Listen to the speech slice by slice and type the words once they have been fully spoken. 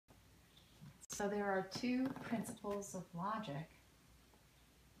So there are two principles of logic: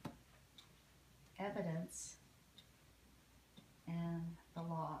 evidence and the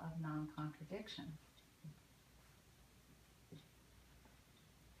law of non-contradiction.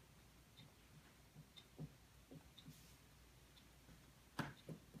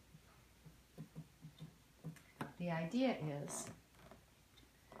 The idea is,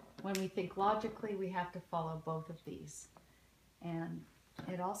 when we think logically, we have to follow both of these. And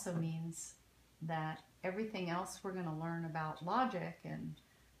it also means that everything else we're going to learn about logic and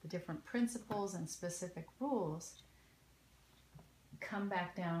the different principles and specific rules come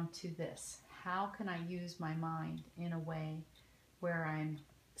back down to this: how can I use my mind in a way where I'm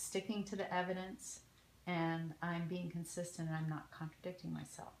sticking to the evidence and I'm being consistent and I'm not contradicting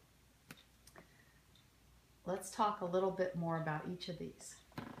myself? Let's talk a little bit more about each of these.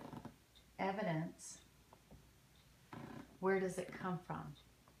 Evidence, where does it come from?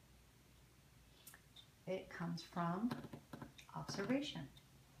 It comes from observation.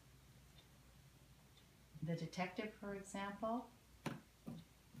 The detective, for example,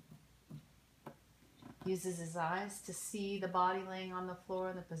 uses his eyes to see the body laying on the floor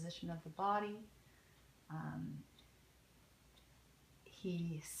and the position of the body.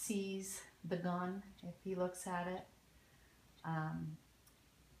 He sees the gun if he looks at it.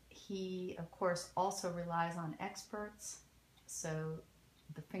 He, of course, also relies on experts. So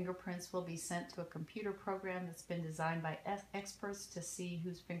the fingerprints will be sent to a computer program that's been designed by experts to see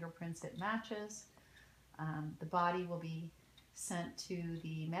whose fingerprints it matches. The body will be sent to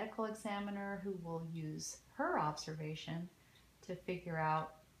the medical examiner, who will use her observation to figure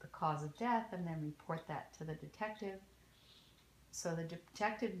out the cause of death and then report that to the detective. So the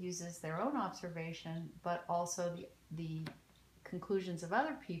detective uses their own observation, but also the conclusions of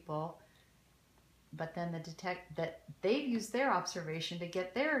other people, but then that they've used their observation to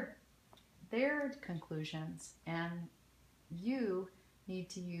get their conclusions, and you need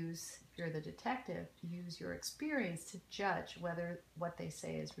to use, if you're the detective, use your experience to judge whether what they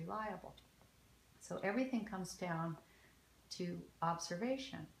say is reliable. So everything comes down to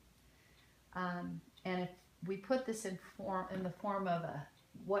observation. And if we put this in the form of a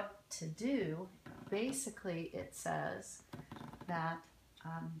what to do, basically it says that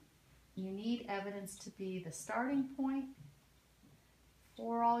you need evidence to be the starting point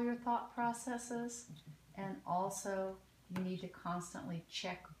for all your thought processes, and also you need to constantly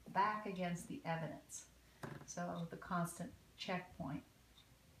check back against the evidence. So the constant checkpoint.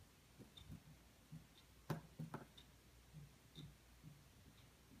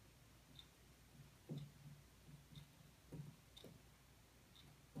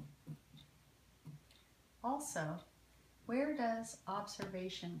 Also, where does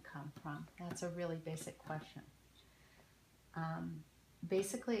observation come from? That's a really basic question.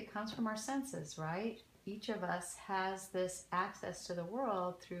 Basically, it comes from our senses, right? Each of us has this access to the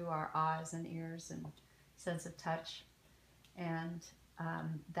world through our eyes and ears and sense of touch. And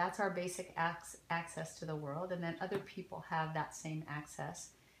that's our basic access to the world. And then other people have that same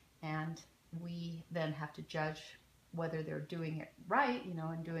access. And we then have to judge whether they're doing it right,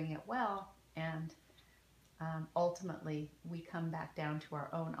 and doing it well. And ultimately, we come back down to our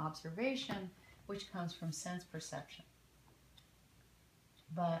own observation, which comes from sense perception.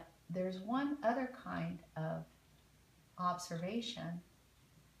 But there's one other kind of observation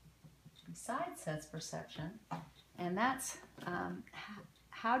besides sense perception, and that's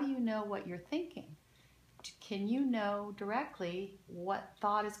how do you know what you're thinking? Can you know directly what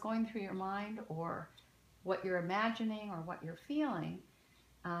thought is going through your mind, or what you're imagining, or what you're feeling?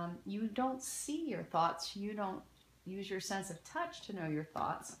 You don't see your thoughts. You don't use your sense of touch to know your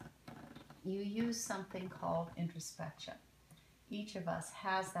thoughts. You use something called introspection. Each of us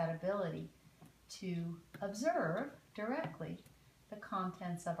has that ability to observe directly the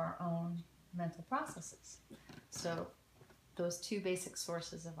contents of our own mental processes. So those two basic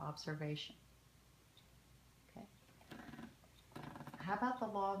sources of observation. Okay. How about the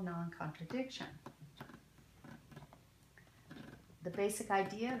law of non-contradiction? The basic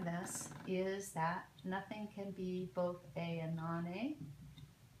idea of this is that nothing can be both A and non-A.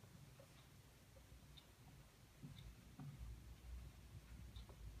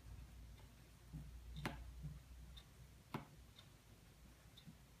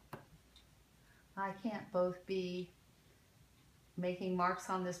 I can't both be making marks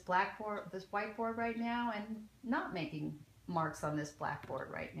on this blackboard, this whiteboard right now, and not making marks on this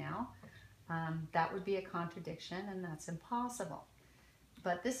blackboard right now. That would be a contradiction, and that's impossible.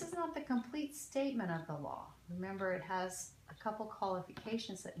 But this is not the complete statement of the law. Remember, it has a couple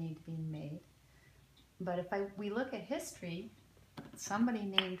qualifications that need to be made. But if we look at history, somebody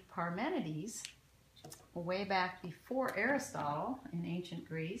named Parmenides, way back before Aristotle in ancient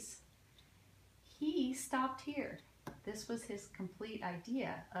Greece, he stopped here. This was his complete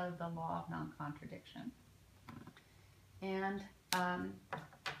idea of the law of non-contradiction. And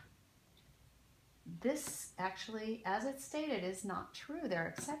this actually, as it's stated, is not true. There are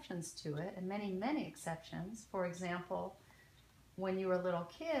exceptions to it, and many, many exceptions. For example, when you were a little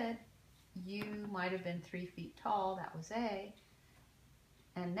kid, you might have been 3 feet tall, that was A,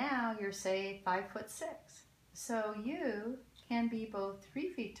 and now you're, say, 5'6". So you can be both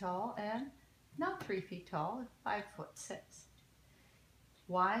 3 feet tall and not 3 feet tall, 5'6".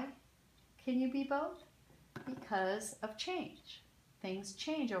 Why can you be both? Because of change. Things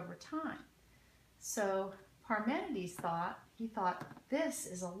change over time. So Parmenides thought, this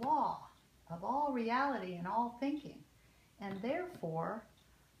is a law of all reality and all thinking, and therefore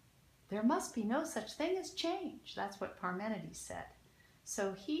there must be no such thing as change. That's what Parmenides said.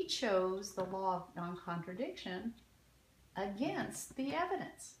 So he chose the law of non-contradiction against the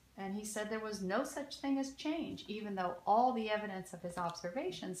evidence. And he said there was no such thing as change, even though all the evidence of his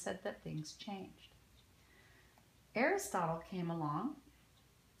observation said that things changed. Aristotle came along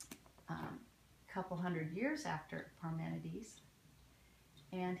a couple hundred years after Parmenides,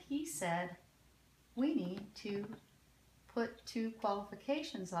 and he said we need to put 2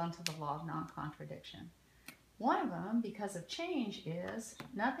 qualifications onto the law of non-contradiction. One of them, because of change, is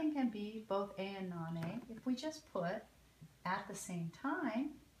nothing can be both A and non-A. If we just put at the same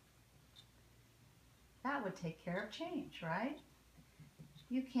time, that would take care of change, right?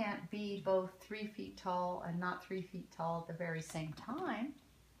 You can't be both 3 feet tall and not 3 feet tall at the very same time,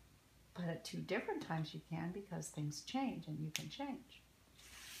 but at 2 different times you can, because things change and you can change.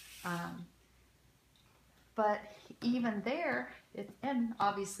 But even there, and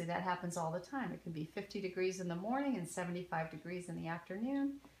obviously that happens all the time. It can be 50 degrees in the morning and 75 degrees in the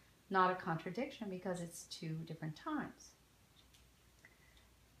afternoon. Not a contradiction because it's 2 different times.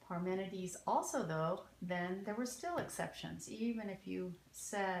 Parmenides also, though, then there were still exceptions. Even if you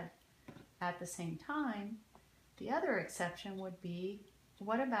said at the same time, the other exception would be,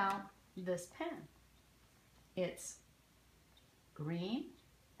 what about this pen? It's green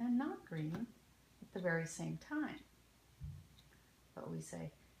and not green at the very same time. But we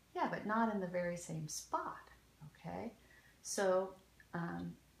say, yeah, but not in the very same spot, okay? So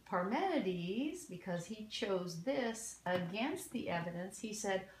Parmenides, because he chose this against the evidence, he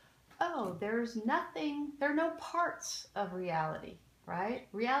said, oh, there's nothing, there are no parts of reality, right?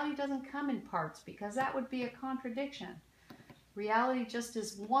 Reality doesn't come in parts because that would be a contradiction. Reality just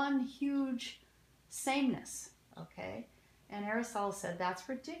is one huge sameness, okay? And Aristotle said that's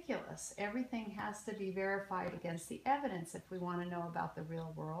ridiculous. Everything has to be verified against the evidence if we want to know about the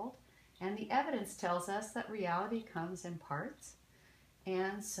real world. And the evidence tells us that reality comes in parts.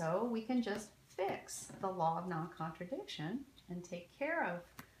 And so we can just fix the law of non-contradiction and take care of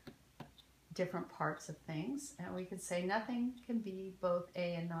different parts of things. And we can say nothing can be both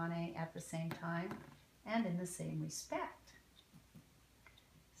A and non-A at the same time and in the same respect.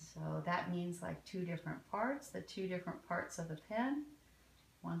 So that means like 2 different parts, the 2 different parts of the pen.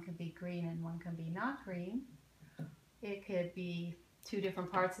 One can be green and one can be not green. It could be 2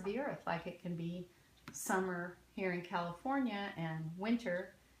 different parts of the earth, like it can be summer here in California and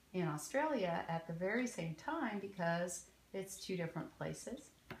winter in Australia at the very same time because it's 2 different places.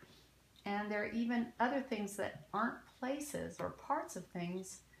 And there are even other things that aren't places or parts of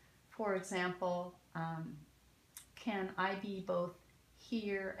things. For example, can I be both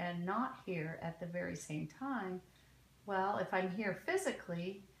here and not here at the very same time? Well, if I'm here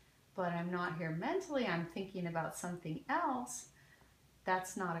physically, but I'm not here mentally, I'm thinking about something else,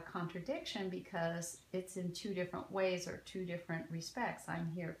 that's not a contradiction because it's in 2 different ways or 2 different respects.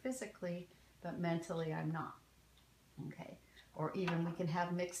 I'm here physically, but mentally I'm not. Okay. Or even we can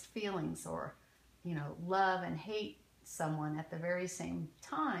have mixed feelings or, you know, love and hate someone at the very same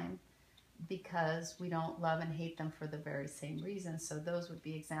time because we don't love and hate them for the very same reason. So those would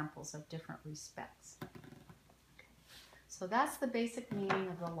be examples of different respects. Okay. So that's the basic meaning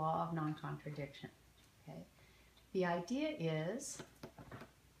of the law of non-contradiction. Okay. The idea is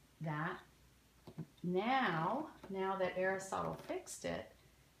that now that Aristotle fixed it,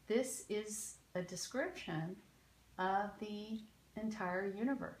 this is a description of the entire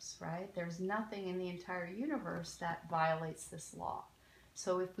universe, right? There's nothing in the entire universe that violates this law.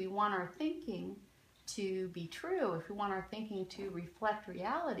 So if we want our thinking to be true, if we want our thinking to reflect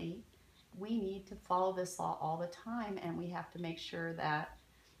reality, we need to follow this law all the time, and we have to make sure that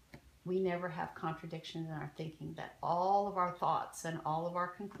we never have contradiction in our thinking, that all of our thoughts and all of our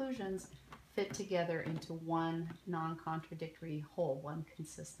conclusions fit together into one non-contradictory whole, one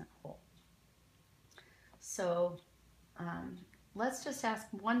consistent whole. So let's just ask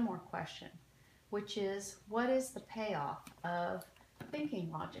one more question, which is, what is the payoff of thinking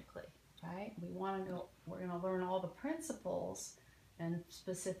logically, right? We want to know, we're going to learn all the principles and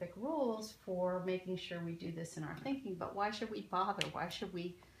specific rules for making sure we do this in our thinking, but why should we bother? Why should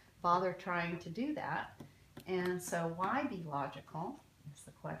we bother trying to do that? And so why be logical is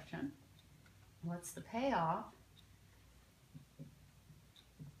the question. What's the payoff?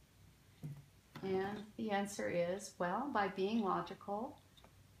 And the answer is, well, by being logical,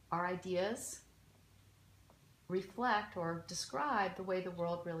 our ideas reflect or describe the way the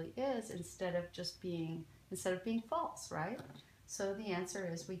world really is instead of being false, right? So the answer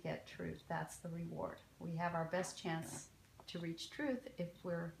is we get truth. That's the reward. We have our best chance to reach truth if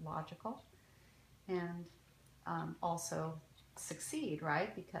we're logical, and also succeed,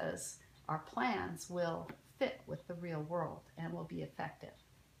 right? Because our plans will fit with the real world and will be effective.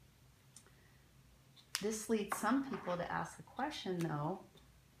 This leads some people to ask the question, though,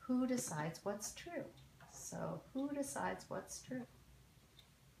 who decides what's true? So who decides what's true?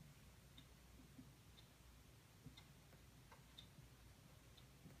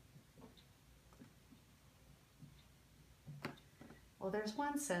 Well, there's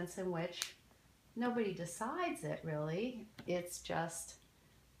one sense in which nobody decides it, really. It's just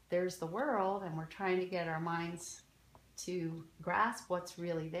there's the world, and we're trying to get our minds to grasp what's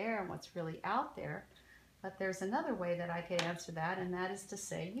really there and what's really out there. But there's another way that I could answer that, and that is to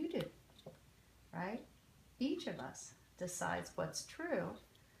say you do, right? Each of us decides what's true,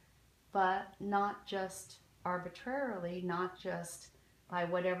 but not just arbitrarily, not just by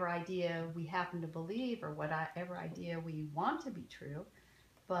whatever idea we happen to believe or whatever idea we want to be true,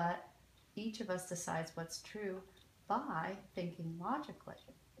 but each of us decides what's true by thinking logically.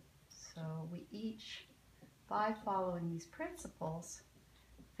 So we each, by following these principles,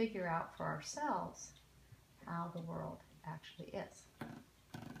 figure out for ourselves how the world actually is.